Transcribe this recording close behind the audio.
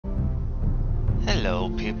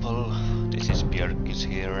Hello people, this is Björkis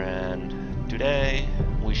here and today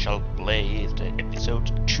we shall play the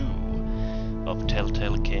episode 2 of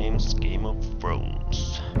Telltale Games Game of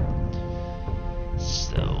Thrones.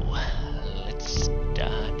 So, let's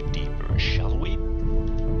dive deeper, shall we?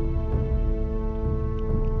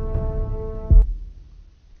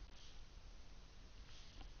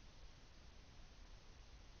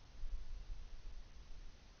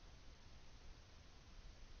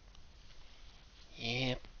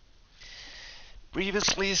 Yep.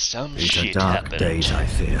 Previously some These are shit dark happened. days, I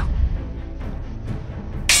fear.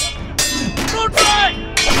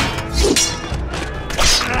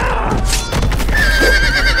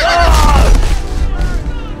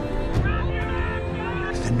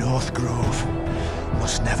 The North Grove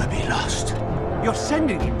must never be lost. You're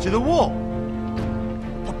sending him to the wall?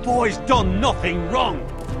 The boy's done nothing wrong!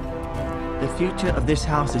 The future of this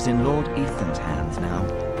house is in Lord Ethan's hands now.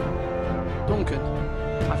 Duncan,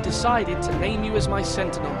 I've decided to name you as my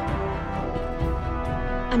sentinel.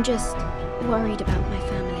 I'm just worried about my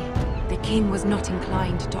family. The king was not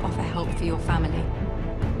inclined to offer help for your family.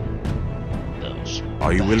 Those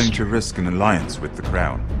Are you willing to bastards. risk an alliance with the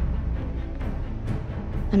Crown?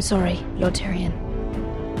 I'm sorry, Lord Tyrion,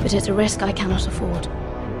 but it's a risk I cannot afford.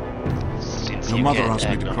 Since Your you mother can't asked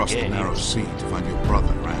me act to on cross the games, narrow sea to find your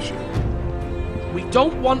brother, Asher. We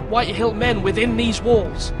don't want Whitehill men within these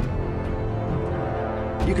walls.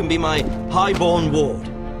 You can be my highborn ward.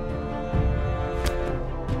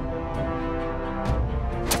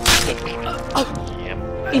 Yep,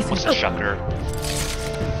 that was a shocker.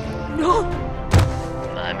 No!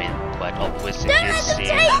 I mean, quite obvious if Don't you've let them seen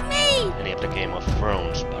take me! any of the Game of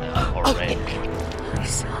Thrones, but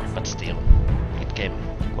but still, it came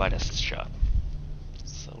quite a shock.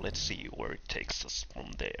 So let's see where it takes us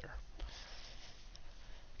from there.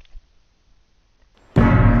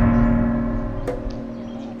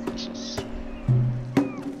 Jesus.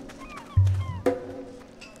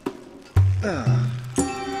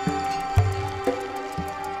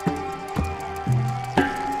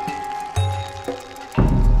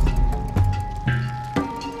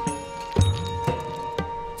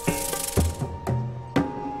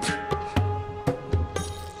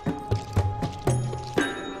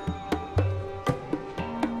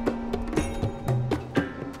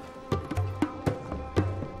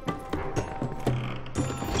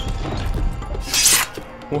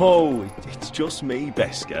 Whoa, it's just me,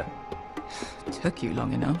 Beska. Took you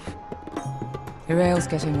long enough. Your ale's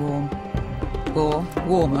getting warm. Or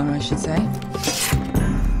warmer, I should say.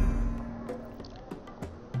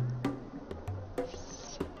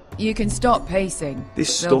 You can stop pacing.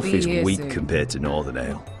 This They'll stuff be is here weak soon. compared to Northern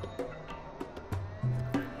Ale.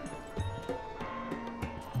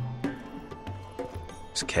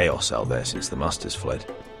 It's chaos out there since the Masters fled.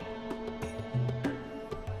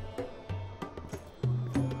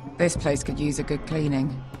 This place could use a good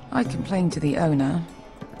cleaning. I complained to the owner.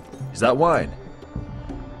 Is that wine?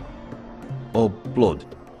 Or blood?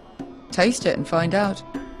 Taste it and find out.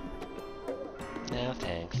 No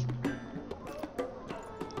thanks.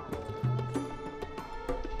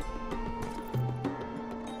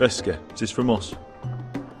 Beska, is this from us?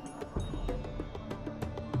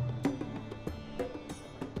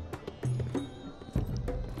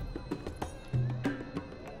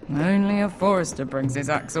 Only a forester brings his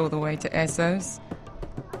axe all the way to Essos.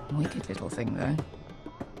 Wicked little thing, though.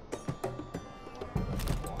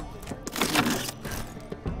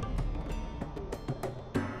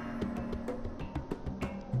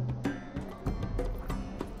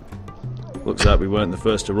 Looks like we weren't the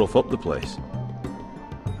first to rough up the place.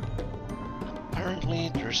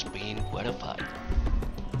 Apparently there's been quite a fight.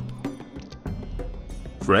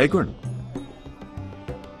 Fragrant.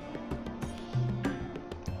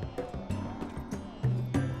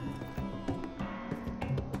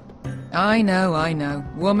 I know.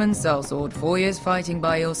 Woman sellsword, 4 years fighting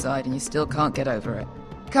by your side and you still can't get over it.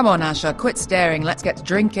 Come on, Asher, quit staring, let's get to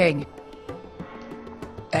drinking.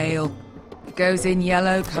 Ale. Goes in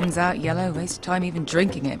yellow, comes out yellow. Waste time even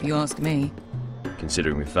drinking it, if you ask me.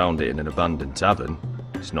 Considering we found it in an abandoned tavern,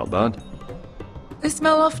 it's not bad. They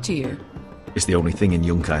smell off to you. It's the only thing in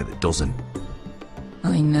Yunkai that doesn't.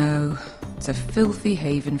 I know. It's a filthy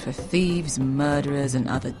haven for thieves, murderers, and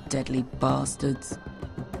other deadly bastards.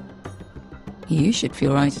 You should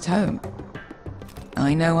feel right at home.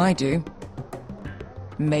 I know I do.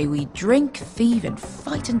 May we drink, thieve, and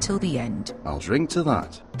fight until the end. I'll drink to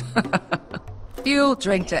that. You'll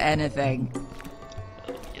drink to anything.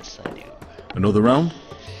 Oh, yes I do. Another round?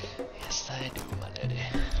 Yes I do, my lady.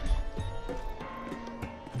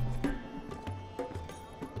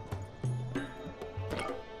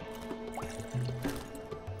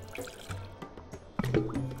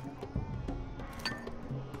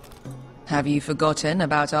 Have you forgotten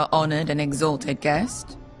about our honored and exalted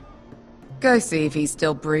guest? Go see if he's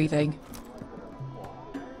still breathing.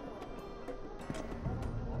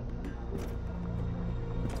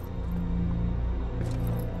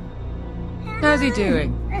 How's he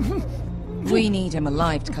doing? We need him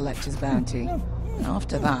alive to collect his bounty.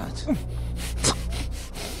 After that...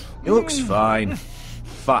 He looks fine.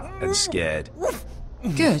 Fat and scared.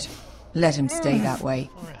 Good. Let him stay that way.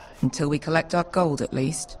 Until we collect our gold, at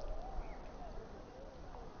least.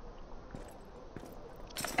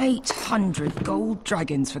 800 gold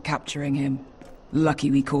dragons for capturing him. Lucky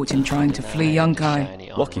we caught him trying to flee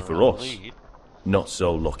Yunkai. Lucky for us. Not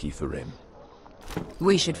so lucky for him.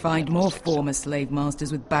 We should find more former slave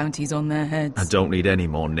masters with bounties on their heads. I don't need any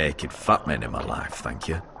more naked fat men in my life, thank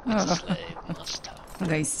you.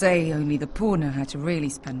 They say only the poor know how to really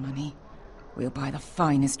spend money. We'll buy the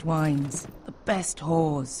finest wines, the best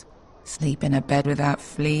whores, sleep in a bed without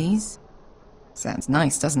fleas. Sounds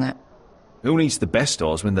nice, doesn't it? Who needs the best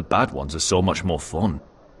stores when the bad ones are so much more fun?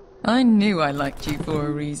 I knew I liked you for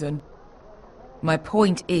a reason. My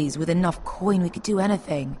point is, with enough coin we could do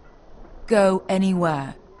anything. Go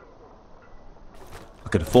anywhere. I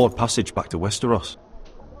could afford passage back to Westeros.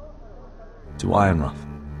 To Ironrath.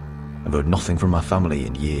 I've heard nothing from my family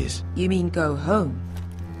in years. You mean go home?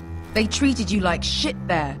 They treated you like shit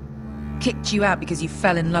there. Kicked you out because you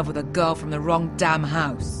fell in love with a girl from the wrong damn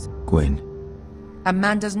house. Gwyn. A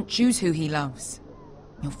man doesn't choose who he loves.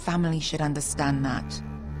 Your family should understand that.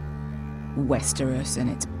 Westeros and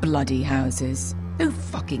its bloody houses. Who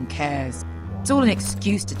fucking cares? It's all an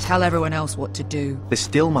excuse to tell everyone else what to do. They're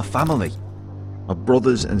still my family. My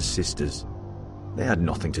brothers and sisters. They had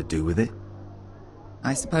nothing to do with it.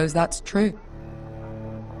 I suppose that's true.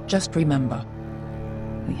 Just remember,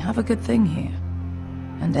 we have a good thing here.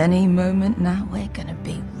 And any moment now we're gonna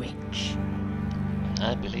be rich.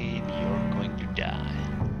 I believe you're going to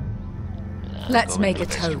die. Let's make a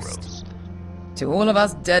toast. To all of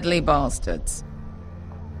us deadly bastards.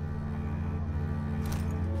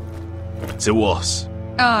 To us.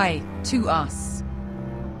 Aye, to us.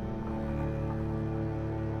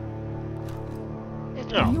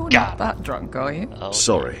 Oh, You're God. not that drunk, are you? Oh,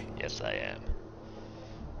 Sorry. Yes, I am.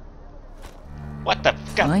 What the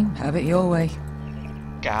fuck? Fine, have it your way.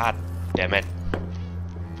 God damn it.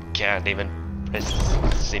 Can't even press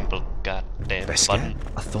simple goddamn Beskar, button.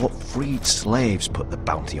 I thought freed slaves put the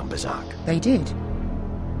bounty on Berserk. They did.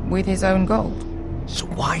 With his own gold. So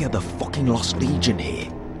why are the fucking Lost Legion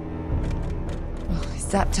here? Oh, is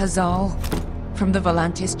that Tazal? From the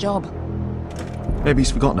Volantis job? Maybe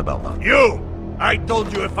he's forgotten about that. You! I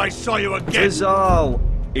told you if I saw you again, Tazal!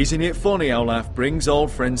 Isn't it funny how life brings old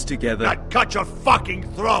friends together? I'd cut your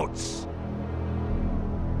fucking throats!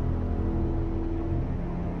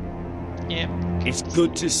 Yeah. It's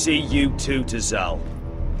good to see you too, Tazal.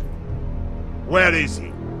 Where is he?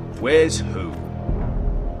 Where's who?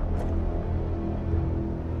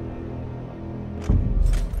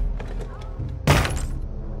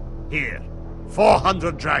 Here.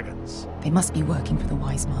 400 dragons. They must be working for the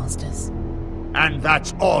Wise Masters. And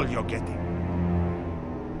that's all you're getting.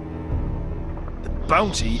 The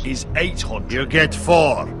bounty is 800. You get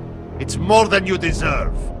 4. It's more than you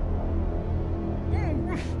deserve.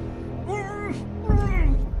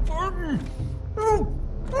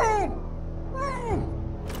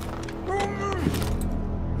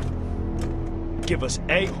 Give us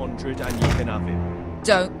 800 and you can have him.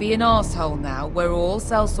 Don't be an asshole now. We're all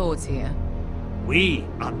sellswords here. We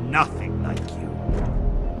are nothing like you.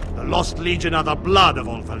 The Lost Legion are the blood of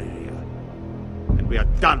all Valyria. And we are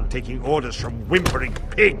done taking orders from whimpering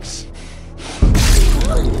pigs.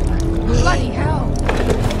 Bloody hell!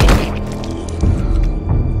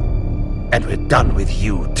 And we're done with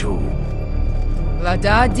you too.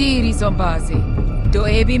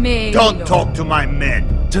 Don't talk to my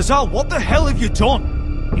men. Tazal, what the hell have you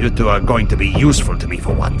done? You two are going to be useful to me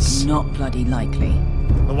for once. Not bloody likely.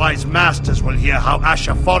 The Wise Masters will hear how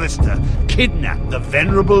Asher Forrester kidnapped the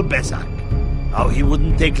venerable Besak. How he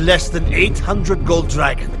wouldn't take less than 800 gold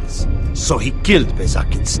dragons. So he killed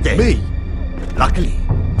Besak instead. Me? Luckily,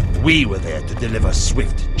 we were there to deliver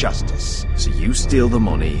swift justice. So you steal the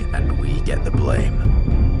money and we get the blame.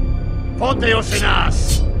 Ponteos en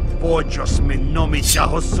as! Pojos me nomi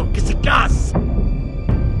chahoso kisikas!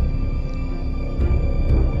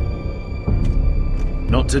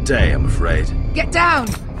 Not today, I'm afraid. Get down!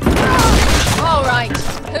 All right,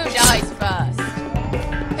 who dies first?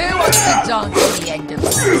 Who wants to dance on the end of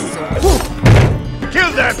the sword?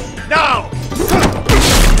 Kill them! Now!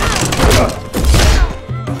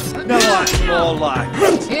 No, that's more like.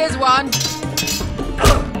 Here's one.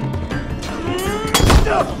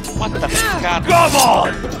 What the god? Come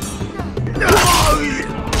on!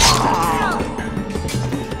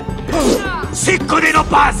 Sicko di non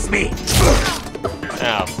passmi!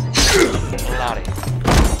 Oh, bloody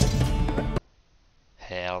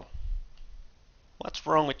hell. What's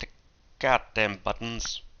wrong with the goddamn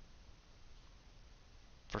buttons?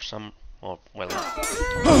 For some... oh, well...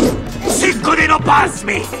 Sicko di non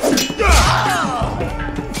passmi!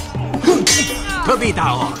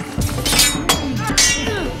 Pobita orc!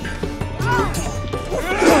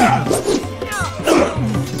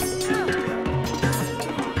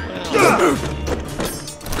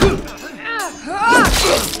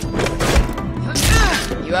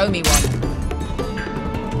 You owe me one.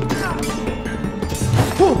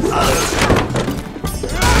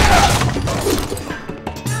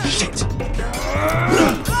 Shit!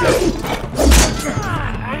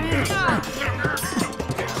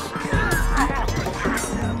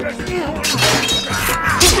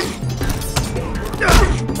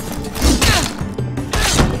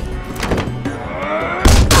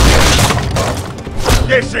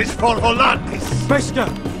 This is for Hollandis! Bester!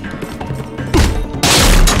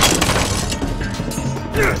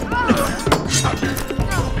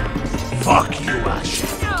 Fuck you, Ash!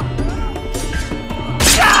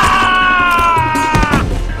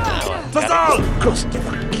 Fasal! Costi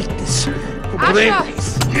facchitis! Comprendis!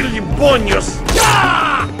 Gli bognos!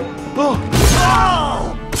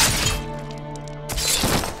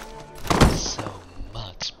 So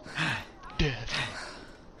much death.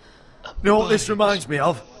 You know what this reminds me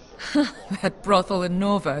of? That brothel in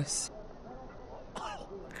Norvos.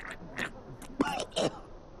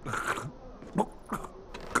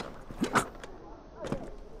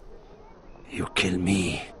 You kill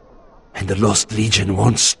me, and the Lost Legion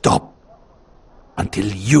won't stop until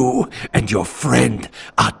you and your friend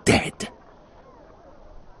are dead.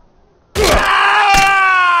 I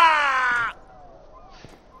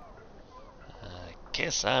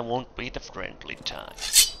guess I won't be the friendly type.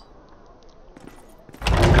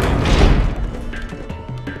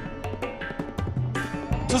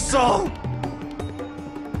 To Saul!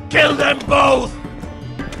 Kill them both!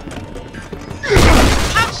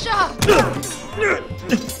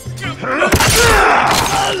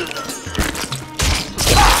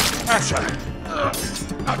 Asher!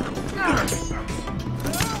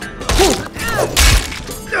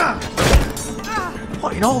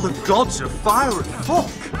 What in all the gods of fire and fuck?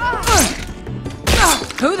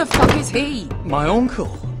 Who the fuck is he? My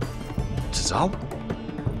uncle. Tazal?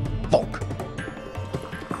 Fuck.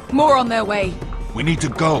 More on their way. We need to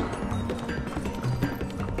go.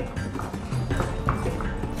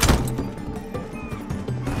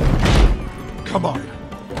 Come on.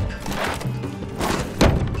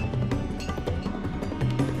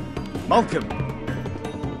 Malcolm!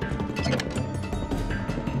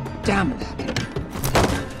 Damn.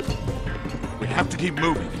 We have to keep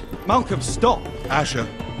moving. Malcolm, stop! Asher,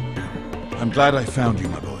 I'm glad I found you,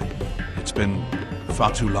 my boy. It's been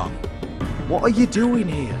far too long. What are you doing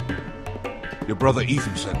here? Your brother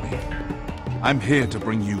Ethan sent me. I'm here to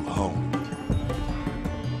bring you home.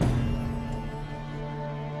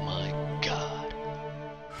 My god.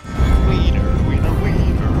 Wiener, wiener, wiener,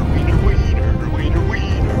 wiener, wiener, wiener, wiener,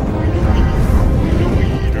 wiener,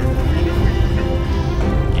 wiener, wiener.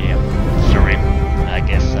 Yeah, sorry. I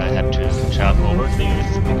guess I had to chop over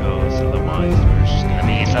these because otherwise there's gonna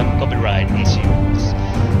be some copyright issues.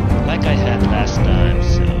 Like I had last time,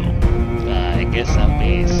 so I guess I'll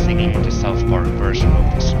be singing the South Park version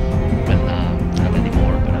of this. Well, not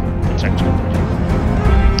anymore, but it's actually pretty.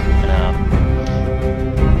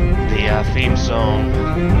 The theme song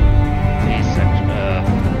is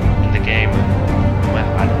in the game. Well,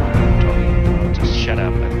 I don't know what I'm talking about. Just shut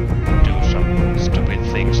up and do some stupid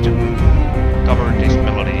things to cover this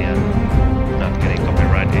melody and not getting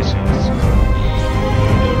copyright issues.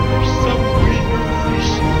 Some winners,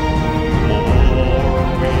 more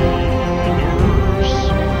winners.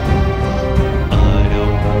 I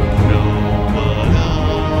don't know what I'll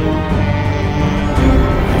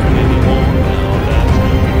be anymore now. That's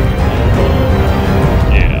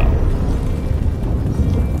yeah.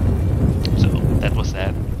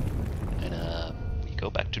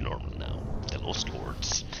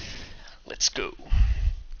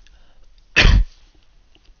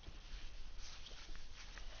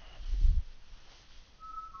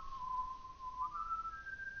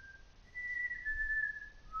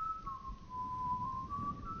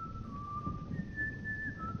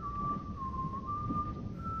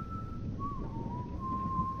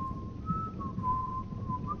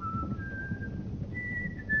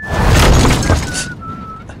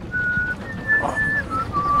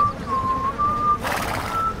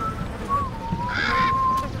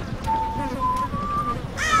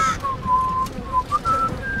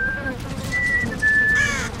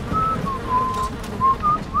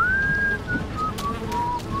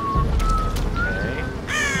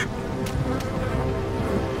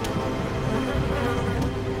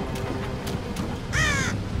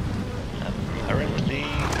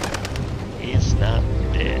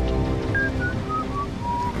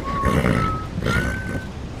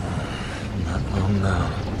 Not long now.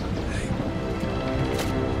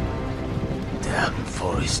 Damn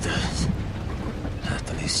foresters.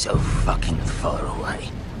 That is so fucking far away.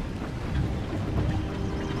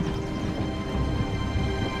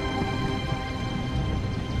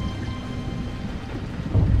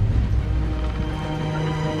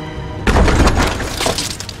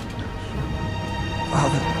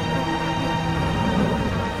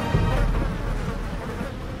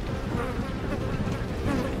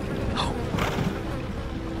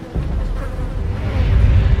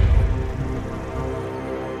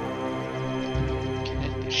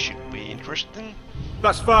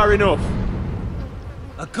 That's far enough.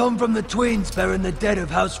 I come from the twins bearing the dead of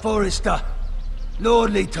House Forrester.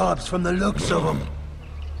 Lordly types from the looks of them.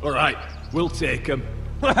 Alright, we'll take them.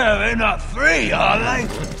 Well, they're not free, are they?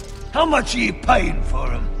 How much are you paying for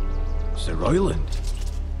them? Sir Royland.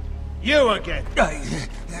 You again. Who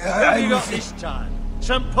have you got this time?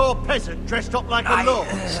 Some poor peasant dressed up like a lord.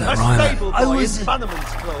 A stable boy in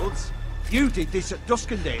bannerman's clothes. You did this at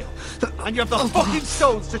Duskendale, and you have the fucking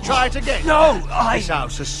stones to try it again. No, This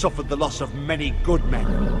house has suffered the loss of many good men,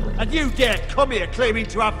 and you dare come here claiming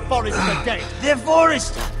to have Forrester dead. They're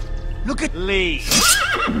Forrester. Look at... Leave.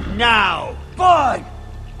 Now. Fine.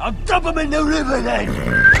 I'll dump them in the river then.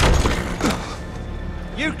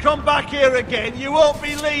 You come back here again, you won't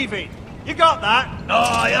be leaving. You got that?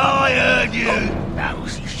 Aye, I heard you.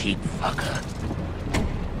 Lousy sheep fucker.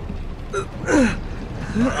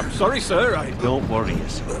 I'm sorry, sir. Don't worry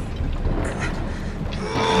yourself.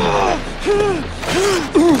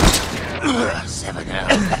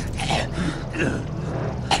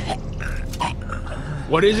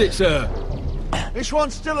 What is it, sir? This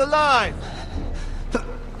one's still alive.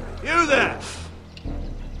 You there?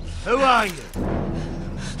 Who are you?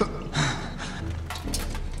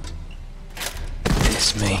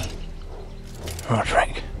 It's me.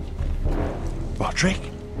 Roderick. Roderick?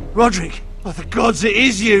 Roderick? Oh, the gods, it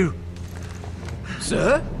is you!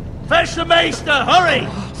 Sir? Fetch the maester, hurry!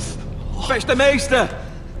 Fetch the maester!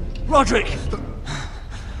 Roderick!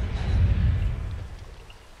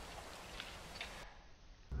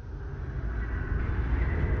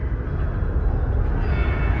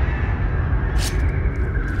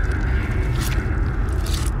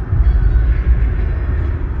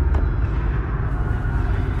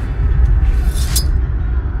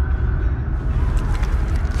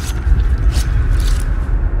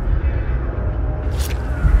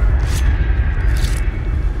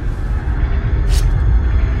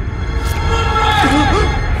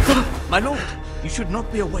 My lord, you should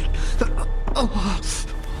not be awake.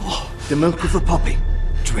 The milk of the poppy.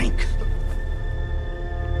 Drink.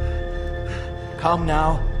 Calm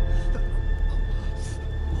now.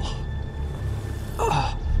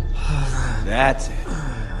 That's it.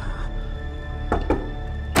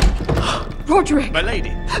 Roderick! My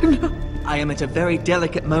lady. No. I am at a very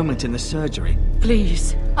delicate moment in the surgery.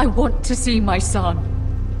 Please, I want to see my son.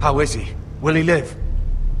 How is he? Will he live?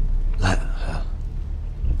 Let her.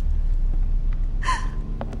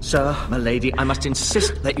 Sir, my lady, I must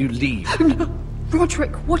insist that you leave. No.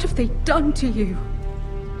 Roderick, what have they done to you?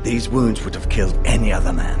 These wounds would have killed any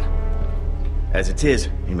other man. As it is,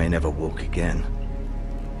 he may never walk again.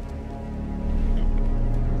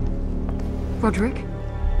 Roderick?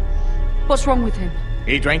 What's wrong with him?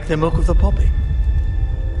 He drank the milk of the poppy.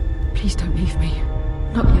 Please don't leave me.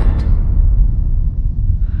 Not yet.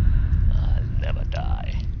 I'll never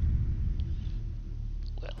die.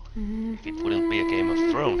 Well, if it wouldn't be a Game of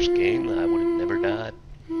Thrones game, I would have never died.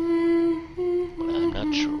 But I'm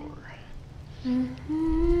not sure.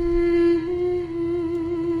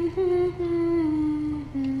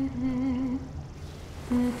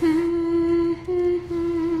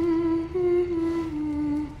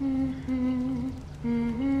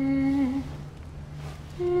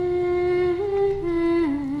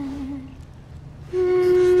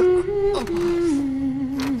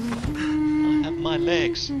 I have my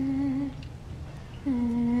legs.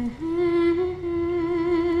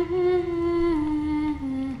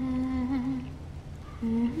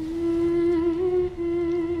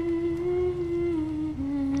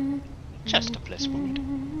 Just a flesh wound.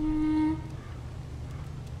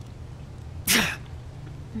 Yep,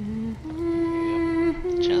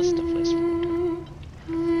 just a flesh wound.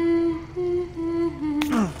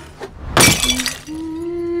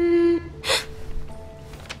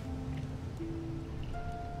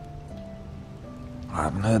 I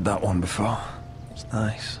haven't heard that one before. It's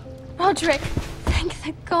nice. Roderick, thank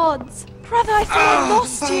the gods. Brother, I thought I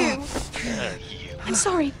lost you. I'm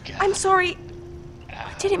sorry. I'm sorry.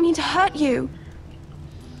 I didn't mean to hurt you.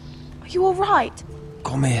 Are you all right?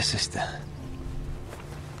 Come here, sister.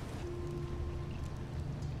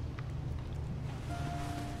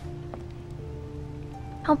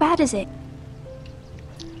 How bad is it?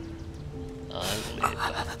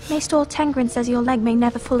 I'll live. Maester Tengrin says your leg may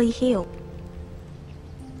never fully heal.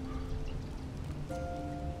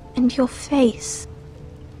 And your face.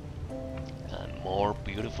 And more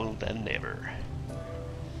beautiful than ever.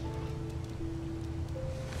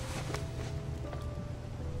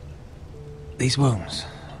 These wounds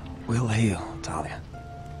will heal, Talia.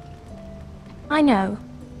 I know.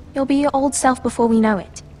 You'll be your old self before we know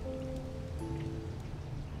it.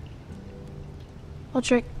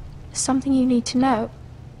 Roderick, there's something you need to know.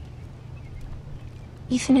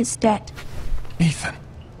 Ethan is dead. Ethan?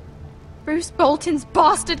 Bruce Bolton's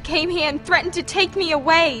bastard came here and threatened to take me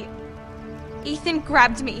away. Ethan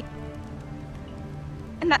grabbed me.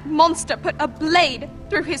 And that monster put a blade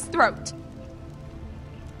through his throat.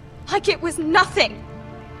 Like it was nothing.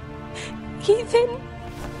 Ethan?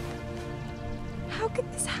 How could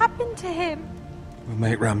this happen to him? We'll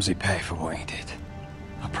make Ramsay pay for what he did.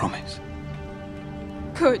 I promise.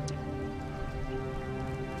 Good.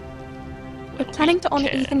 We're planning to honor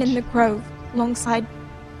Ethan in the Grove, alongside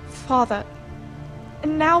Father.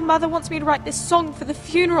 And now Mother wants me to write this song for the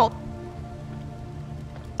funeral.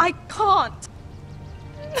 I can't.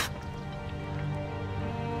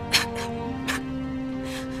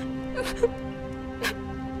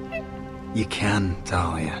 You can,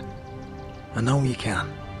 Talia. I know you can.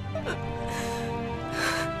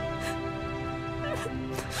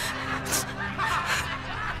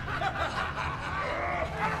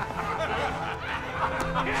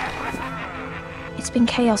 It's been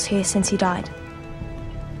chaos here since he died.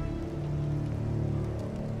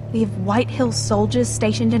 We have White Hill soldiers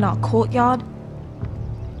stationed in our courtyard.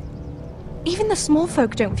 Even the small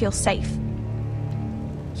folk don't feel safe.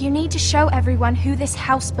 You need to show everyone who this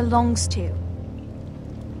house belongs to.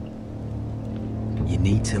 You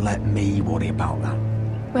need to let me worry about that.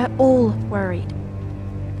 We're all worried.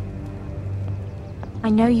 I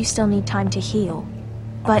know you still need time to heal,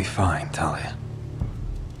 but... I'll be fine, Talia.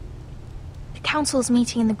 The council's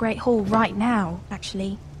meeting in the Great Hall right now,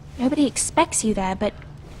 actually. Nobody expects you there, but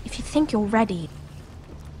if you think you're ready...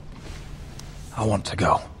 I want to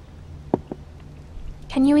go.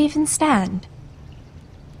 Can you even stand?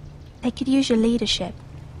 They could use your leadership.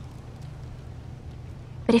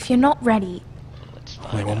 But if you're not ready...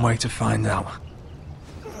 Only one way to find out.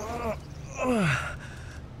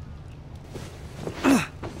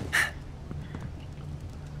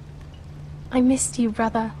 I missed you,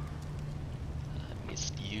 brother. I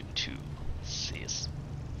missed you too, sis.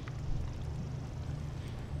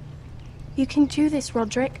 You can do this,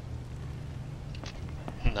 Roderick.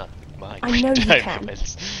 Not with my I know you can.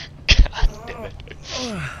 arguments. God damn it.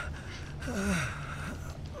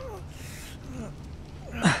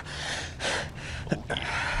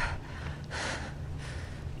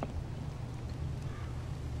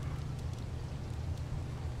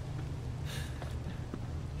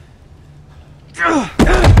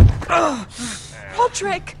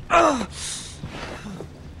 Roderick! I'm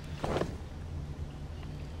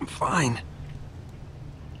fine.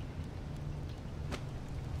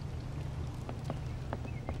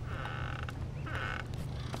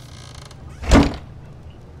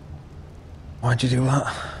 Why'd you do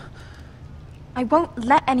that? I won't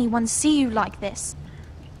let anyone see you like this.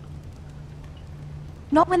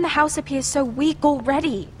 Not when the house appears so weak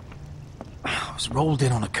already. I was rolled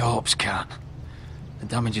in on a corpse cart. The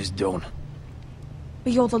damage is done.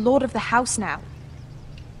 But you're the lord of the house now.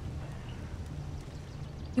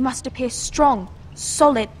 You must appear strong,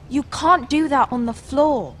 solid. You can't do that on the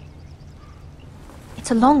floor. It's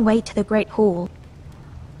a long way to the Great Hall.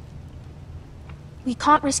 We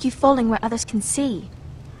can't risk you falling where others can see.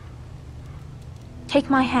 Take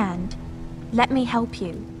my hand. Let me help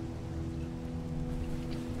you.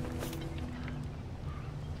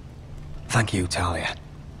 Thank you, Talia.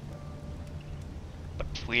 But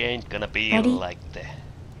we ain't gonna be Ready? like the...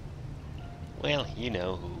 Well, you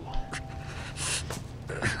know who.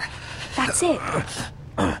 That's it.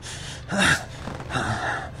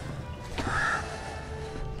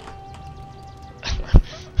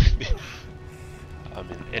 I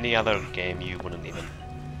mean, any other game you wouldn't even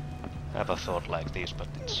have a thought like this, but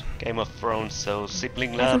it's Game of Thrones, so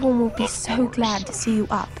sibling love. Everyone will be of so course. glad to see you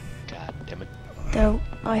up. God damn it. Though,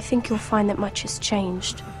 I think you'll find that much has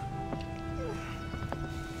changed.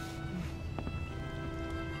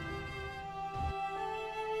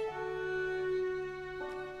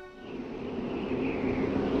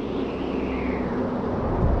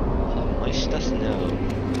 How much does know?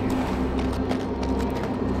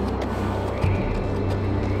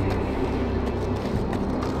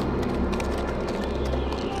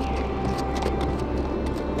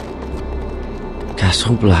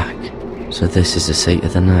 So black. So this is the seat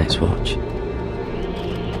of the Night's Watch.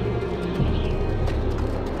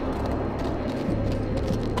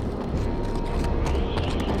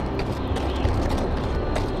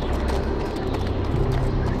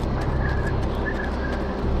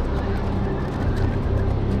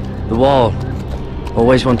 The wall.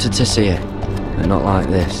 Always wanted to see it, but not like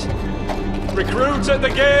this. Recruits at the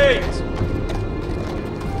gate!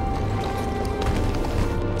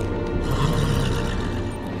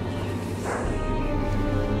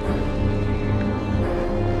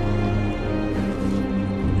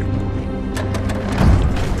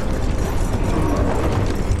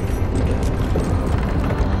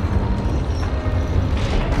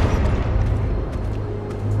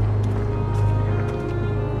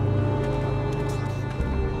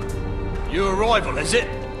 Your arrival, is it?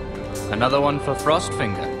 Another one for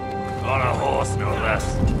Frostfinger. On a horse, no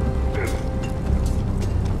less.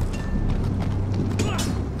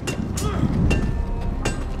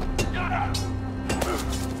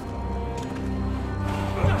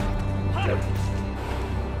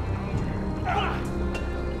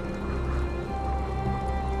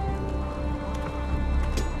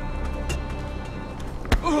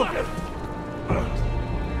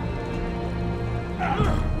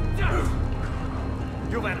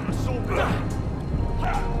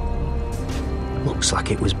 Looks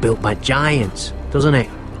like it was built by giants, doesn't it?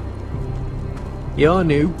 You're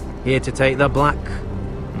new, here to take the black.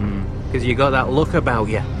 Because you got that look about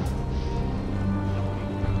you.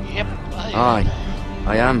 Yep, Aye,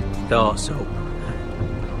 I am. Thought so.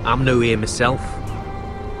 I'm new here myself.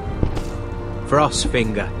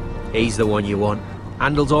 Frostfinger, he's the one you want.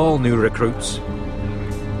 Handles all new recruits.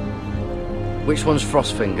 Which one's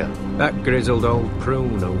Frostfinger? That grizzled old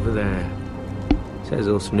prune over there. Says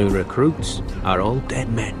us new recruits are all dead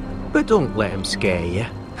men. But don't let him scare you.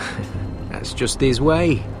 That's just his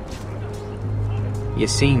way. You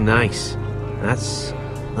seem nice. That's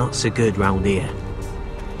not so good round here.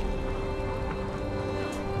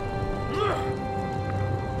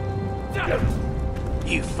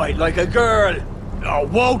 You fight like a girl. A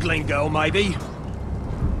wildling girl, maybe.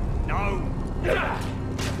 No.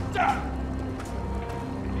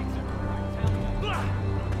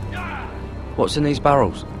 What's in these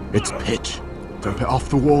barrels? It's pitch. Drop it off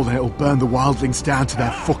the wall and it'll burn the wildlings down to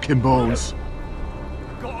their fucking bones.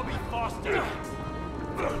 Gotta be faster.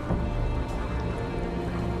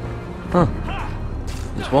 Huh.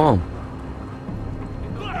 It's warm.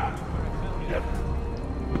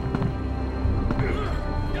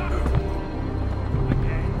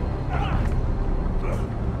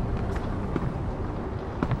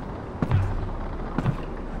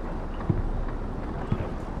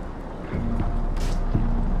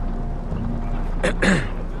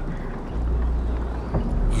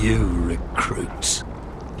 You recruits.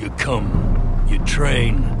 You come, you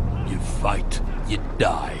train, you fight, you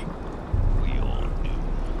die. We all do.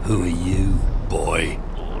 Who are you, boy?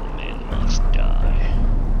 All men must die.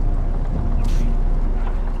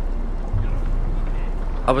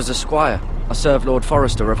 I was a squire. I served Lord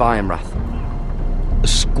Forrester of Ironrath. A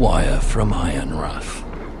squire from Ironrath.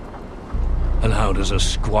 And how does a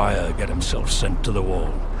squire get himself sent to the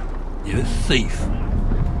wall? You a thief?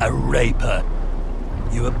 A raper?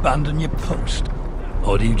 You abandon your post?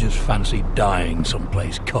 Or do you just fancy dying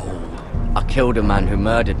someplace cold? I killed a man who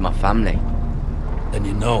murdered my family. Then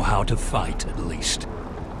you know how to fight, at least.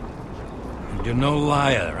 And you're no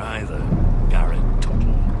liar, either, Garrett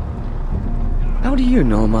Tuttle. How do you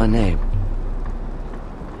know my name?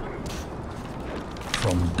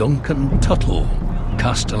 From Duncan Tuttle,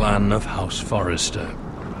 Castellan of House Forrester.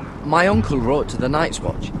 My uncle wrote to the Night's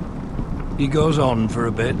Watch. He goes on for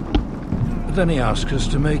a bit, but then he asks us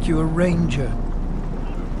to make you a ranger.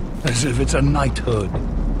 As if it's a knighthood.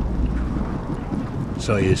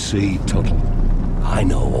 So you see, Tuttle, I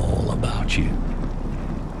know all about you.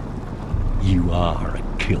 You are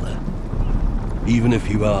a killer. Even if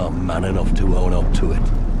you are man enough to own up to it.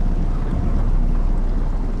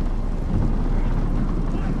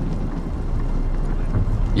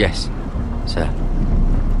 Yes, sir.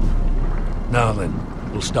 Now then,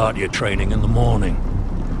 we'll start your training in the morning.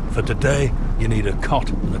 For today, you need a cot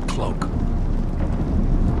and a cloak.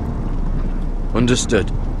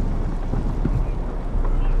 Understood.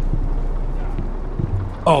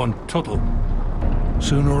 Oh, and Tuttle,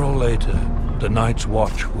 sooner or later, the Night's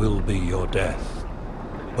Watch will be your death.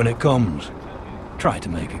 When it comes, try to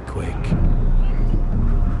make it quick.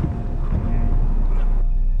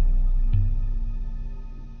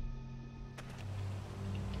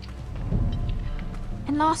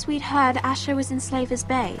 And last we'd heard Asher was in Slaver's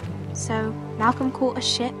Bay, so Malcolm caught a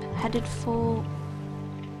ship headed for...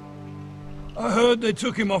 I heard they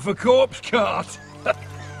took him off a corpse cart.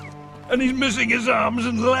 And he's missing his arms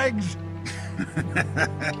and legs.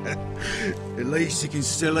 At least he can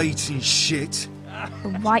still eat his shit. The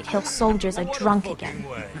White Hill soldiers are drunk again.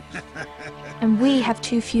 And we have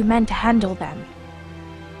too few men to handle them.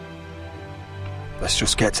 Let's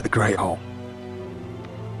just get to the Great Hall.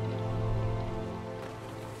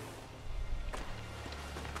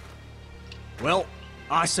 Well,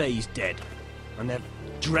 I say he's dead. And they've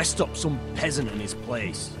dressed up some peasant in his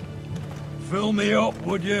place. Fill me up,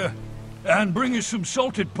 would you? And bring us some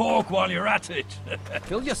salted pork while you're at it.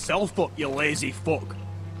 Fill yourself up, you lazy fuck.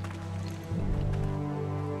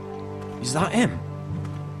 Is that him?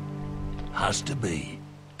 Has to be,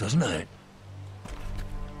 doesn't it?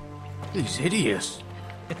 He's hideous.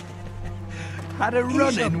 Had a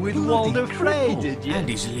run-in with Walder Frey, did you? And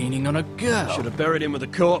he's leaning on a girl. Should have buried him with the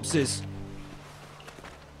corpses.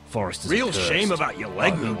 Forrester's Real cursed. shame about your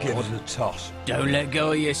leg, We'll my give lord. it a toss. Don't let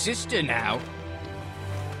go of your sister now.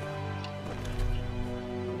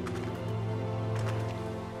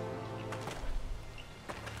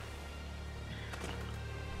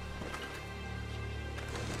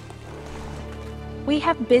 We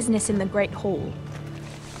have business in the Great Hall.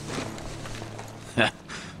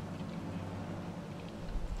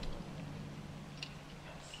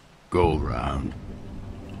 Go round.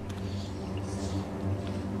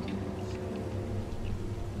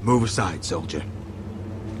 Move aside, soldier.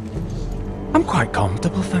 I'm quite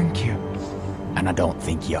comfortable, thank you. And I don't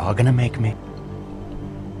think you're gonna make me.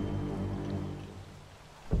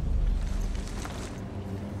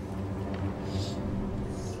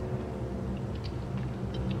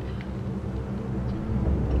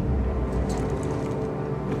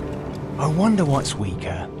 I wonder what's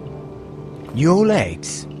weaker. Your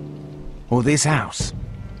legs? Or this house?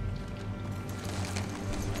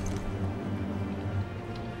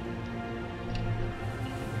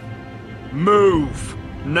 Move!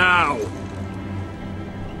 Now!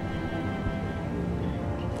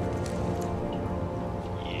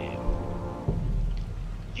 Yeah.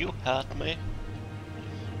 You hurt me.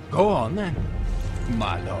 Go on then,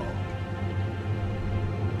 my lord.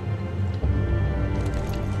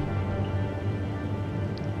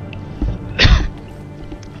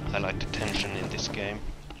 I like the tension in this game.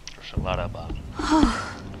 There's a lot of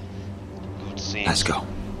good scenes. Let's go.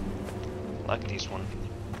 Like this one.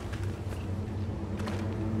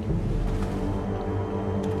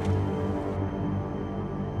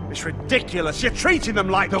 It's ridiculous. You're treating them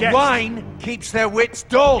like The guests. wine keeps their wits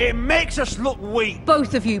dull. It makes us look weak.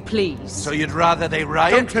 Both of you, please. So you'd rather they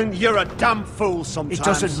riot? Duncan, you're a damn fool sometimes. It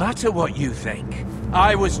doesn't matter what you think.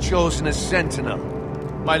 I was chosen as sentinel.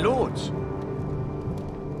 My lords.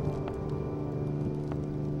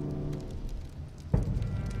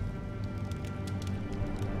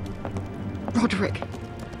 Roderick.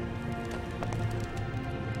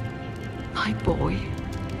 My boy.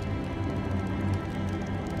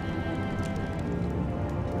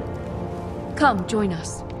 Come, join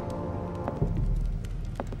us.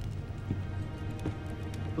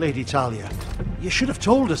 Lady Talia, you should have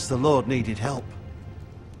told us the Lord needed help.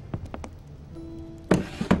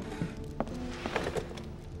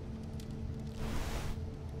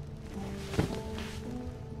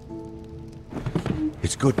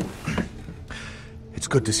 It's good. It's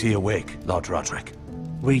good to see you awake, Lord Roderick.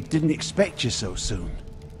 We didn't expect you so soon.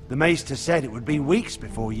 The Maester said it would be weeks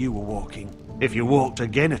before you were walking, if you walked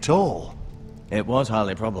again at all. It was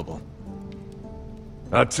highly probable.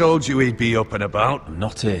 I told you he'd be up and about. I'm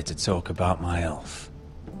not here to talk about my elf.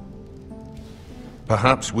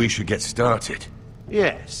 Perhaps we should get started.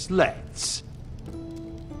 Yes, let's.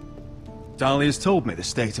 Dahlia's told me the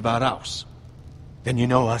state of our house. Then you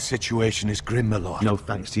know our situation is grim, my lord. No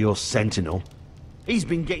thanks to your sentinel. He's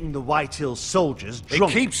been getting the White Hill soldiers It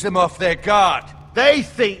drunk. keeps them off their guard. They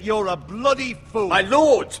think you're a bloody fool. My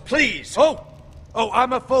lords, please. Oh,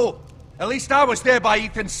 I'm a fool. At least I was there by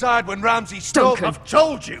Ethan's side when Ramsay stole them. I've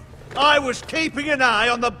told you. I was keeping an eye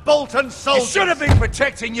on the Bolton You soldiers. should have been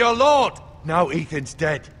protecting your lord. Now Ethan's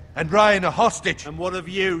dead, and Ryan a hostage. And what have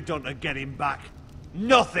you done to get him back?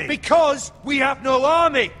 Nothing. Because we have no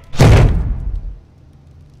army.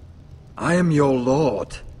 I am your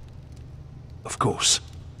lord. Of course.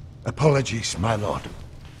 Apologies, my lord.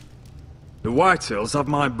 The Whitehills have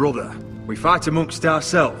my brother. We fight amongst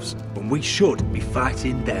ourselves, when we should be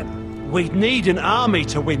fighting them. We'd need an army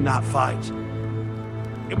to win that fight.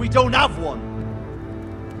 And we don't have one.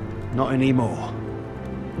 Not anymore.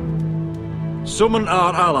 Summon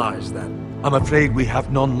our allies, then. I'm afraid we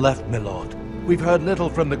have none left, my lord. We've heard little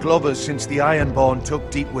from the Glovers since the Ironborn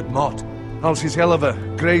took Deepwood Mott. Halsey's Helliver,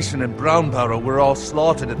 Grayson and Brownbarrow were all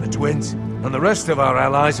slaughtered at the Twins. And the rest of our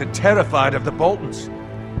allies are terrified of the Boltons.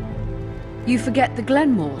 You forget the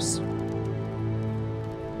Glenmores.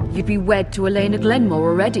 You'd be wed to Elena Glenmore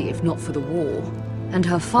already if not for the war. And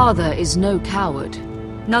her father is no coward.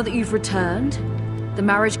 Now that you've returned, the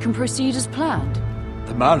marriage can proceed as planned.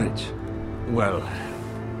 The marriage? Well,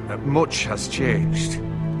 much has changed.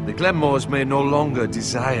 The Glenmores may no longer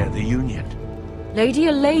desire the union. Lady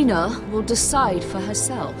Elena will decide for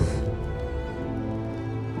herself.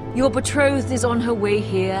 Your betrothed is on her way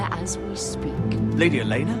here as we speak. Lady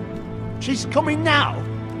Elena? She's coming now.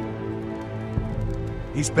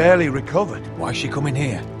 He's barely recovered. Why is she coming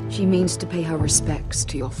here? She means to pay her respects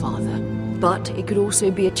to your father. But it could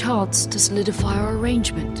also be a chance to solidify our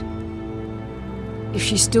arrangement. If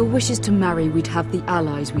she still wishes to marry, we'd have the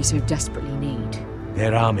allies we so desperately need.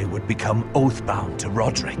 Their army would become oath-bound to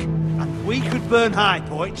Roderick. And we could burn High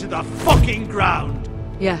Point to the fucking ground.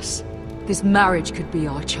 Yes, this marriage could be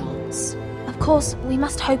our chance. Of course, we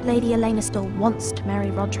must hope Lady Elena still wants to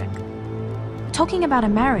marry Roderick. We're talking about a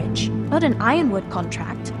marriage, not an Ironwood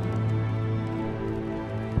contract.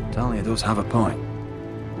 Talia does have a point.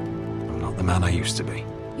 I'm not the man I used to be.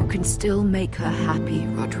 You can still make her happy,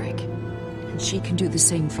 Roderick. And she can do the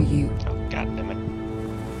same for you. Oh, goddammit.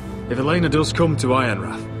 If Elena does come to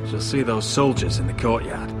Ironrath, she'll see those soldiers in the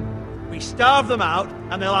courtyard. We starve them out,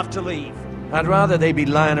 and they'll have to leave. I'd rather they be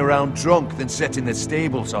lying around drunk than setting the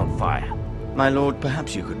stables on fire. My lord,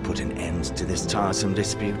 perhaps you could put an end to this tiresome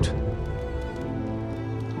dispute.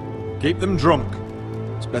 Keep them drunk.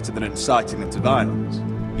 It's better than inciting them to violence.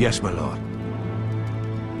 Yes, my lord.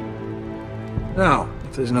 Now,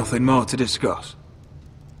 if there's nothing more to discuss.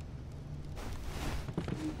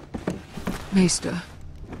 Maester,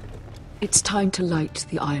 it's time to light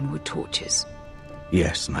the Ironwood torches.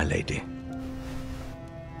 Yes, my lady.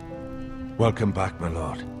 Welcome back, my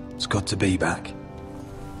lord. It's good to be back.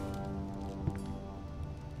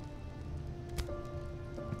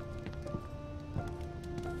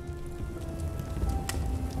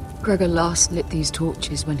 Gregor last lit these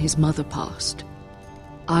torches when his mother passed.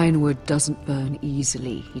 Ironwood doesn't burn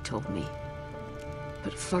easily, he told me.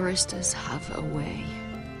 But foresters have a way.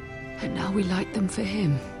 And now we light them for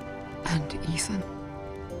him. And Ethan.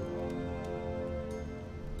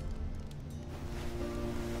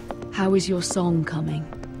 How is your song coming?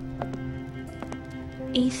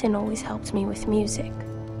 Ethan always helps me with music.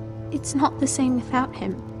 It's not the same without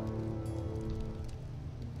him.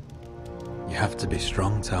 You have to be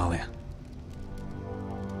strong, Talia.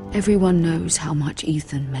 Everyone knows how much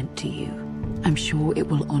Ethan meant to you. I'm sure it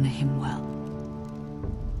will honor him well.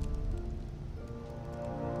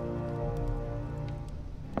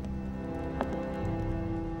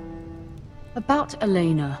 About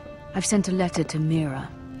Elena, I've sent a letter to Mira.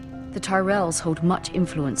 The Tyrells hold much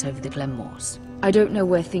influence over the Glenmores. I don't know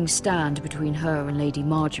where things stand between her and Lady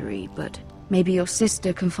Marjorie, but maybe your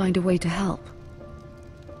sister can find a way to help.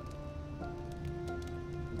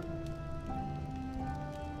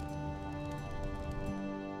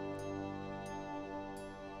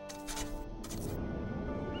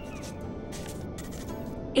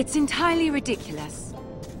 It's entirely ridiculous.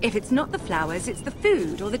 If it's not the flowers, it's the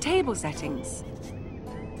food or the table settings.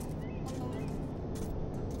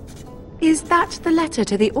 Is that the letter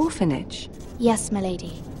to the orphanage? Yes, my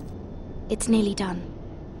lady. It's nearly done.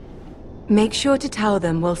 Make sure to tell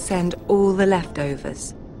them we'll send all the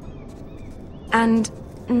leftovers. And,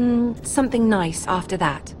 something nice after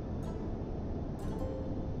that.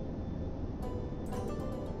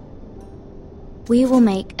 We will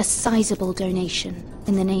make a sizable donation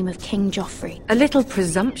in the name of King Joffrey. A little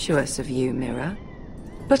presumptuous of you, Mira.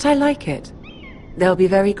 But I like it. They'll be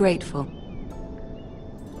very grateful.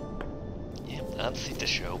 Yep, I've seen the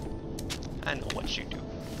show. I know what you do.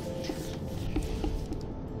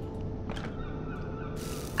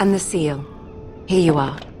 And the seal. Here you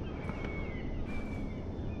are.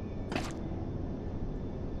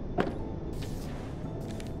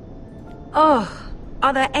 Oh,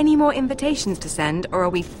 are there any more invitations to send, or are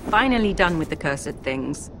we finally done with the cursed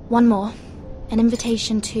things? One more. An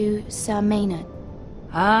invitation to Sir Maynard.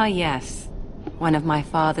 Ah, yes. One of my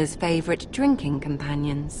father's favorite drinking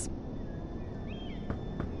companions.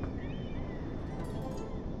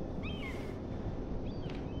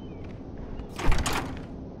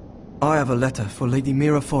 I have a letter for Lady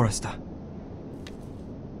Mira Forrester.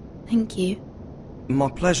 Thank you. My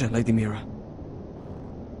pleasure, Lady Mira.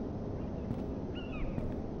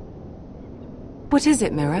 What is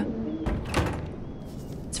it, Mira?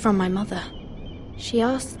 It's from my mother. She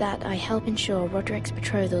asks that I help ensure Roderick's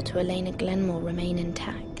betrothal to Elena Glenmore remain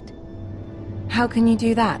intact. How can you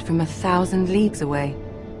do that from 1,000 leagues away?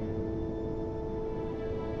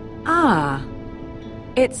 Ah,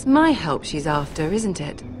 it's my help she's after, isn't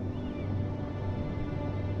it?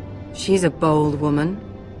 She's a bold woman.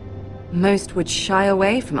 Most would shy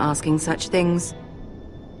away from asking such things.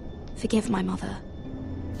 Forgive my mother.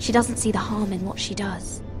 She doesn't see the harm in what she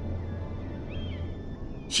does.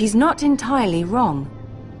 She's not entirely wrong.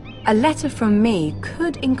 A letter from me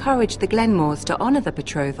could encourage the Glenmores to honor the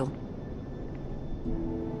betrothal.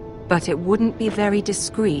 But it wouldn't be very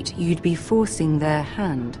discreet. You'd be forcing their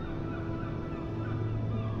hand.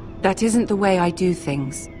 That isn't the way I do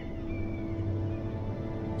things.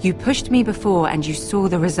 You pushed me before and you saw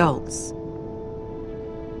the results.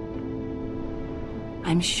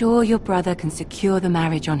 I'm sure your brother can secure the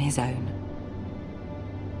marriage on his own.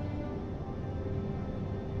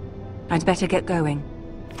 I'd better get going.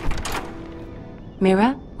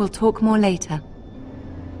 Mira, we'll talk more later.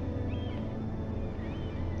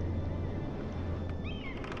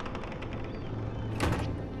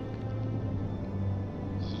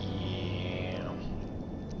 Yeah.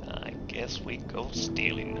 I guess we go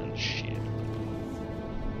stealing and shit.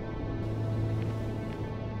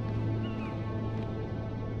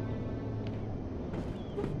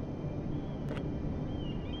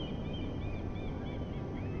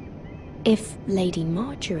 If Lady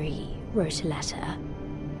Marjorie wrote a letter...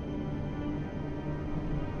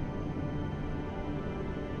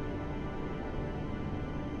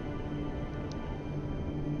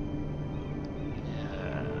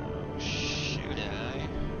 Should I?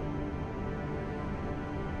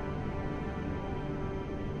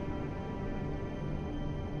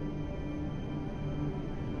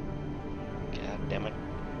 God damn it.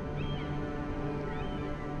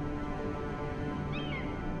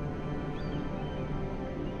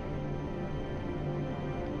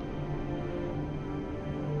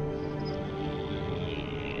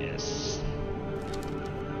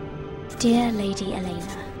 Dear Lady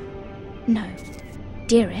Elena. No.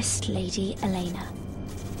 Dearest Lady Elena.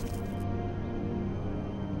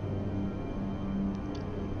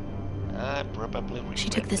 I probably She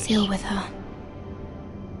took the seal with her.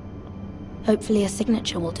 Hopefully a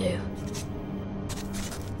signature will do.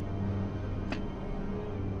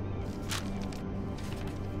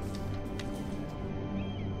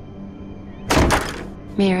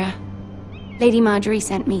 Mira, Lady Marjorie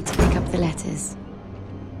sent me to pick up the letters.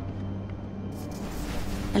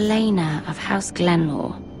 Elena of House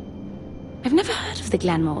Glenmore. I've never heard of the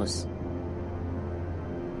Glenmores.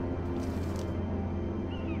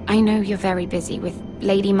 I know you're very busy with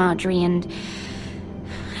Lady Marjorie and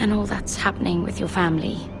all that's happening with your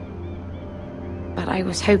family. But I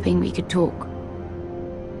was hoping we could talk.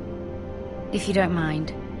 If you don't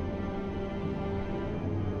mind.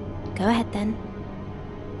 Go ahead then.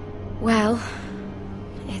 Well,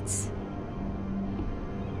 it's...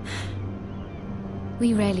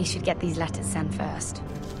 We really should get these letters sent first.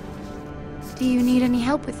 Do you need any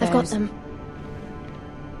help with those? I've got them.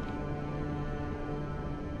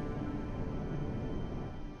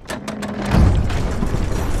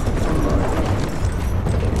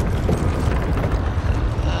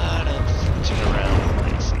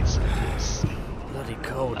 Bloody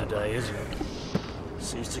cold today, isn't it?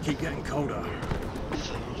 Seems to keep getting colder.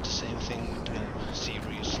 The same thing with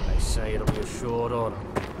seriously. They say it'll be a short order.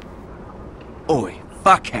 Oi,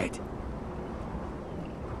 fuckhead.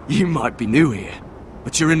 You might be new here,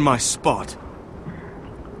 but you're in my spot.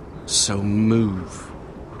 So move.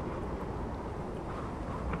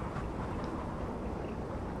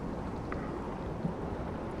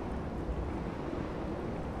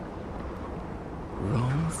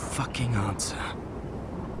 Wrong fucking answer.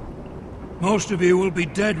 Most of you will be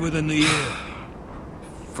dead within the year.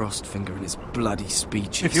 Frostfinger and his bloody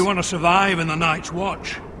speeches. If you want to survive in the Night's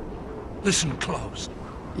Watch, listen close.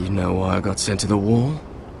 You know why I got sent to the wall?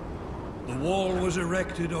 The wall was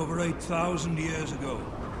erected over 8,000 years ago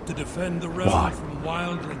to defend the realm Why? from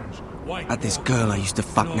wildlings. White Had this girl I used to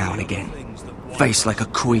fuck now and again. Face like a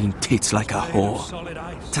queen, tits like a whore.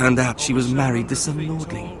 Turned out she was married to some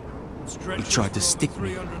lordling. He tried to stick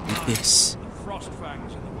me with this.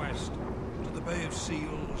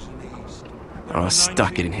 I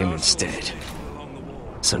stuck it in him instead.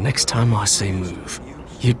 So next time I say move,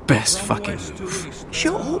 you'd best fucking move.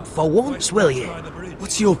 Shut up for once, will you?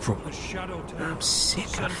 What's your problem? I'm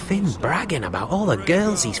sick of Finn bragging about all the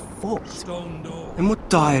girls he's fucked. And what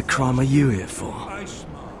dire crime are you here for?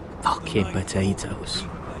 Fucking potatoes.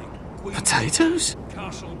 Potatoes?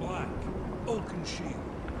 I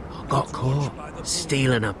got caught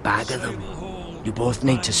stealing a bag of them. You both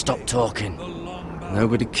need to stop talking.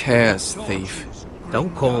 Nobody cares, thief.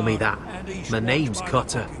 Don't call me that. My name's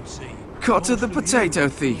Cutter. Cutter the potato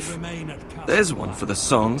thief. There's one for the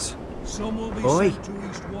songs. Oi,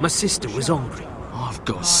 my sister was hungry. I've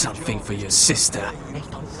got something for your sister. Hey,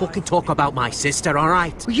 don't fucking talk about my sister,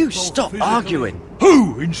 alright? Will you stop arguing?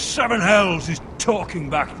 Who in seven hells is talking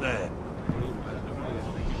back there?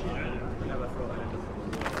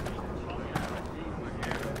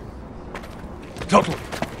 Tuttle,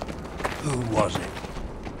 who was it?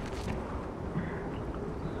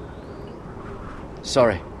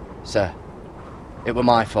 Sorry, sir. It were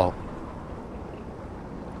my fault.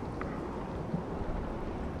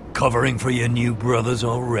 Covering for your new brothers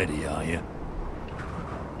already, are you?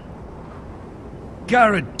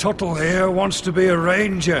 Garrett Tuttle here wants to be a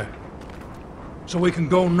ranger. So we can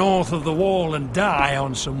go north of the wall and die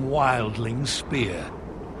on some wildling spear.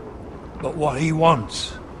 But what he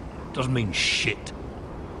wants doesn't mean shit.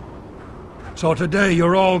 So today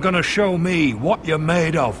you're all gonna show me what you're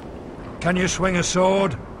made of. Can you swing a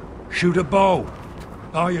sword? Shoot a bow?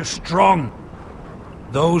 Are you strong?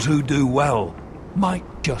 Those who do well might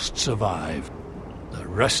just survive. The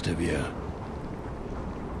rest of you...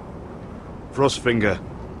 Frostfinger.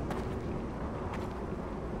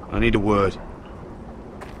 I need a word.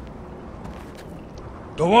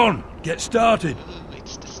 Go on, get started.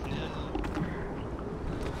 It's the snow.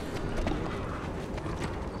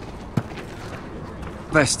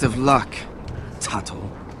 Best of luck, Tuttle.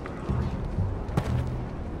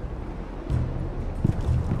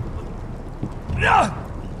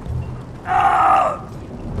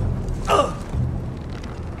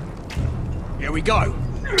 Here we go.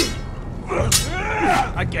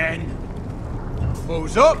 Again.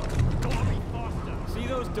 Balls up. See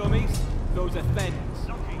those dummies? Those are thens.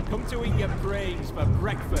 Come to eat your brains for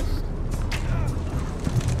breakfast.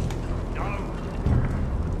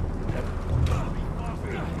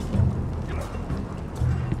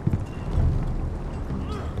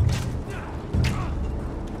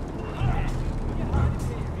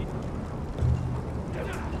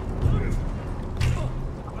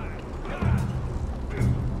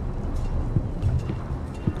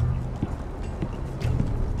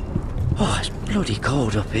 Oh, it's bloody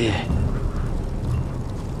cold up here.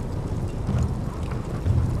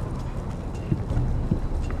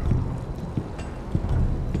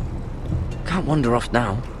 Can't wander off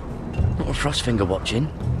now. Not with Frostfinger watching.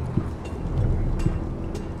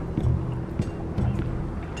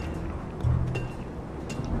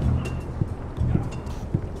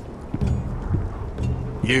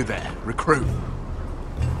 You there, recruit.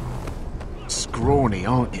 Scrawny,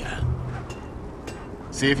 aren't you?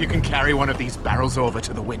 See if you can carry one of these barrels over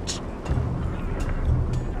to the winch.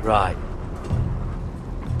 Right.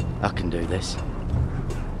 I can do this.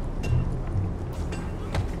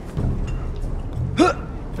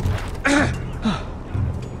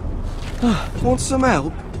 Want some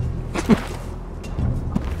help?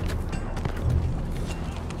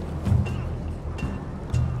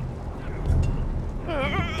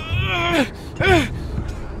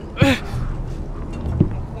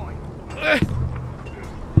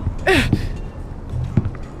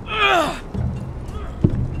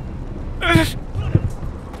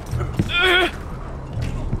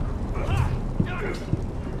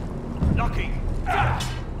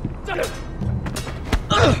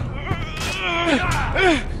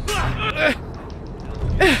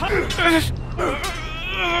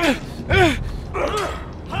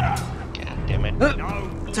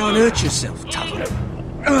 Don't hurt yourself, Tuttle.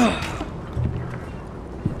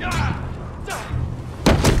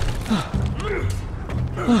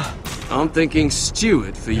 I'm thinking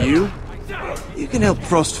steward for you. You can help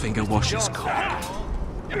Frostfinger wash his cock.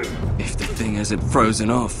 If the thing hasn't frozen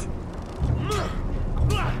off.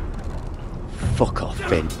 Fuck off,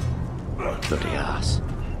 Finn. Bloody ass.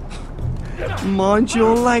 Mind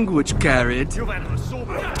your language, Garrett.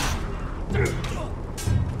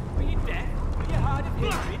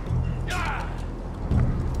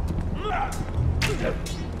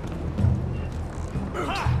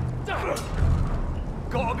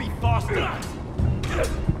 Gotta be faster.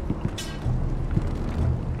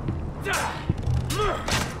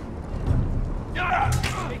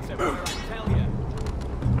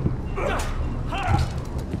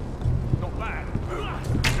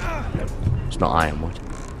 It's not ironwood.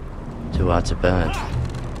 Too hard to burn.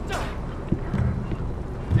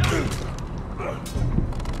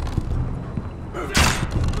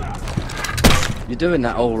 You're doing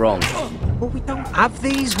that all wrong. Well, we don't have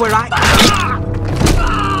these where I...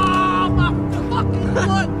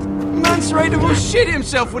 Man's ready to shit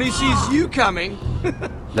himself when he sees you coming.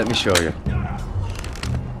 Let me show you.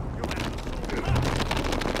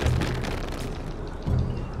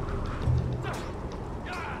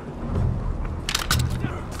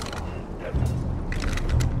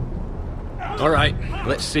 Alright,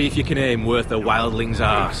 let's see if you can aim worth a wildling's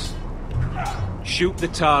arse. Shoot the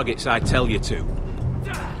targets I tell you to.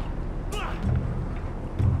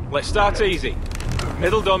 Let's start easy.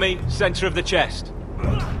 Middle dummy, center of the chest.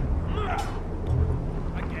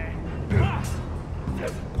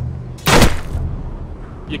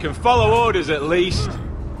 You can follow orders at least.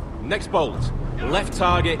 Next bolt. Left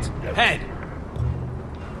target, head.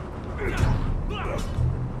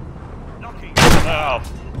 Oh.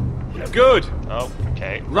 Good. Oh,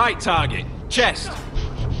 okay. Right target, chest.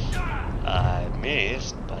 I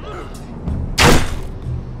missed, but...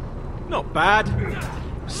 Not bad.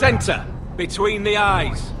 Center, between the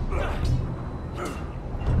eyes.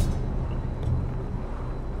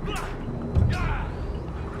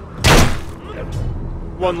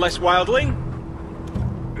 One less wildling.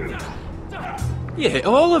 You hit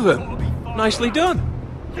all of them. Nicely done.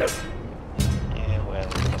 Yeah, well,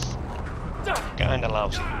 it's kinda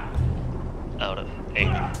lousy. Out of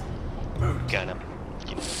aiming. Kinda,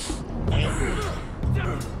 you know.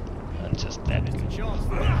 Yeah. And just that.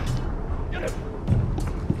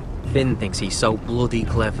 Finn thinks he's so bloody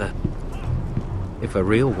clever. If a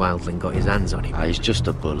real wildling got his hands on him... He's just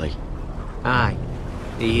a bully. Aye,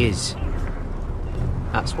 he is.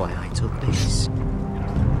 That's why I took this.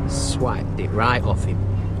 Swiped it right off him.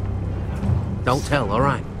 Don't tell,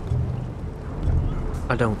 alright?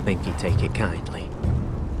 I don't think he'd take it kindly.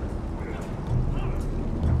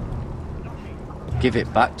 Give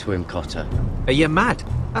it back to him, Cotter. Are you mad?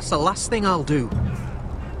 That's the last thing I'll do.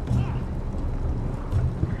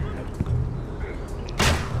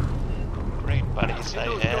 Great buddies I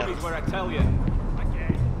have. Where I tell you.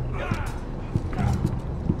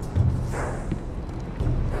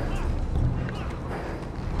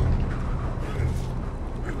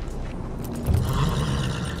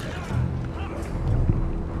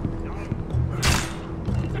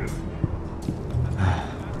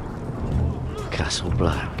 Castle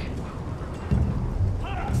Black.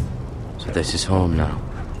 So this is home now.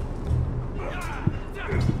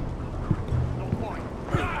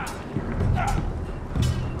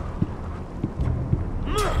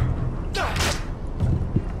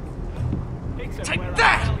 Take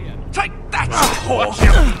that! Take that! Watch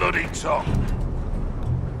your bloody tongue!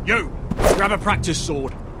 You! Grab a practice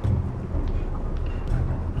sword.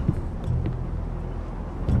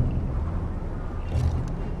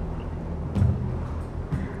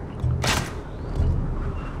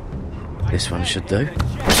 This one should do.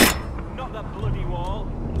 Not that bloody wall.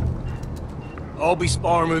 I'll be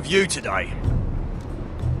sparring with you today.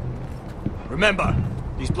 Remember,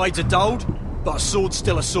 these blades are dulled, but a sword's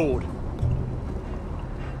still a sword.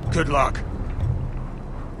 Good luck.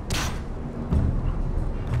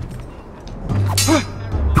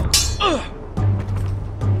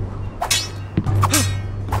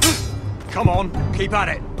 Come on, keep at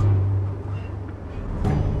it.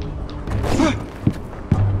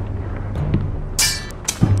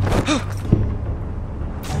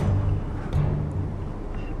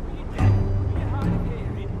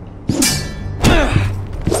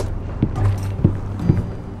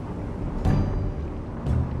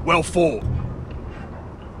 Well fought.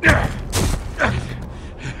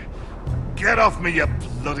 Get off me, you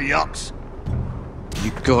bloody ox!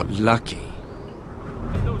 You got lucky.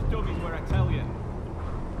 Get those dummies where I tell you.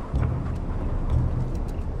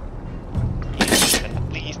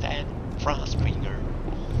 Please, Dad. Frostbringer.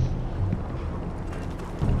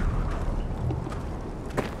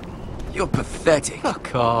 You're pathetic.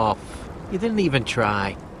 Fuck off. You didn't even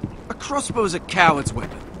try. A crossbow's a coward's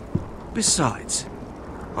weapon. Besides,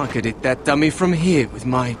 I could hit that dummy from here with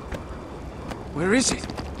my... Where is it?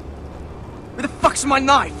 Where the fuck's my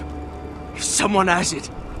knife? If someone has it,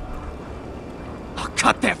 I'll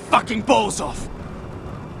cut their fucking balls off.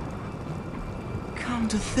 Come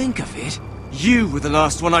to think of it, you were the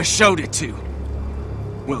last one I showed it to.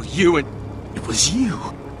 Well, you and... It was you.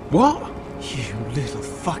 What? You little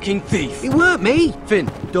fucking thief. It weren't me. Finn,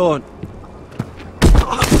 don't.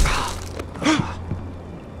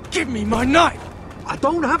 Give me my knife! I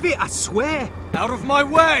don't have it, I swear. Out of my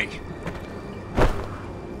way!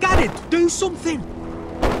 Get it, do something.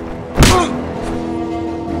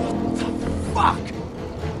 What the fuck?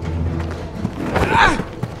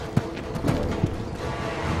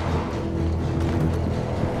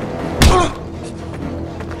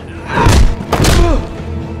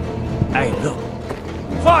 Hey, look.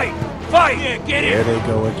 Fight! Fight! Yeah, get There it. they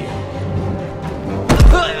go again.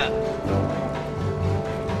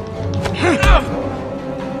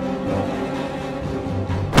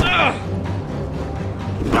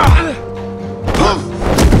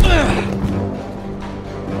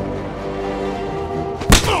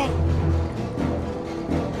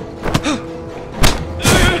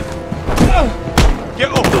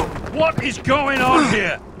 What is going on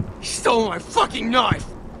here? He stole my fucking knife!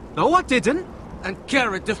 No, I didn't. And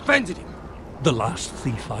Garrett defended him. The last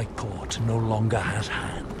thief I caught no longer has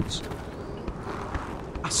hands.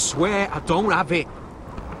 I swear I don't have it.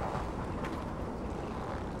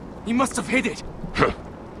 He must have hid it.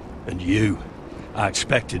 And you, I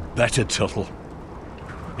expected better, Tuttle.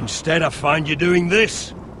 Instead, I find you doing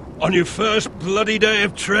this, on your first bloody day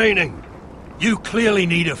of training. You clearly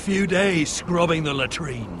need a few days scrubbing the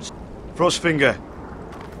latrines. Frostfinger,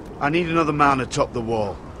 I need another man atop the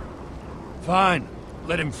wall. Fine.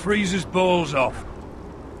 Let him freeze his balls off.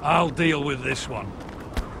 I'll deal with this one.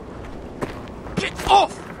 Get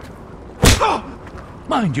off!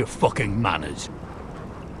 Mind your fucking manners.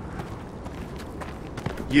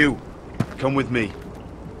 You, come with me.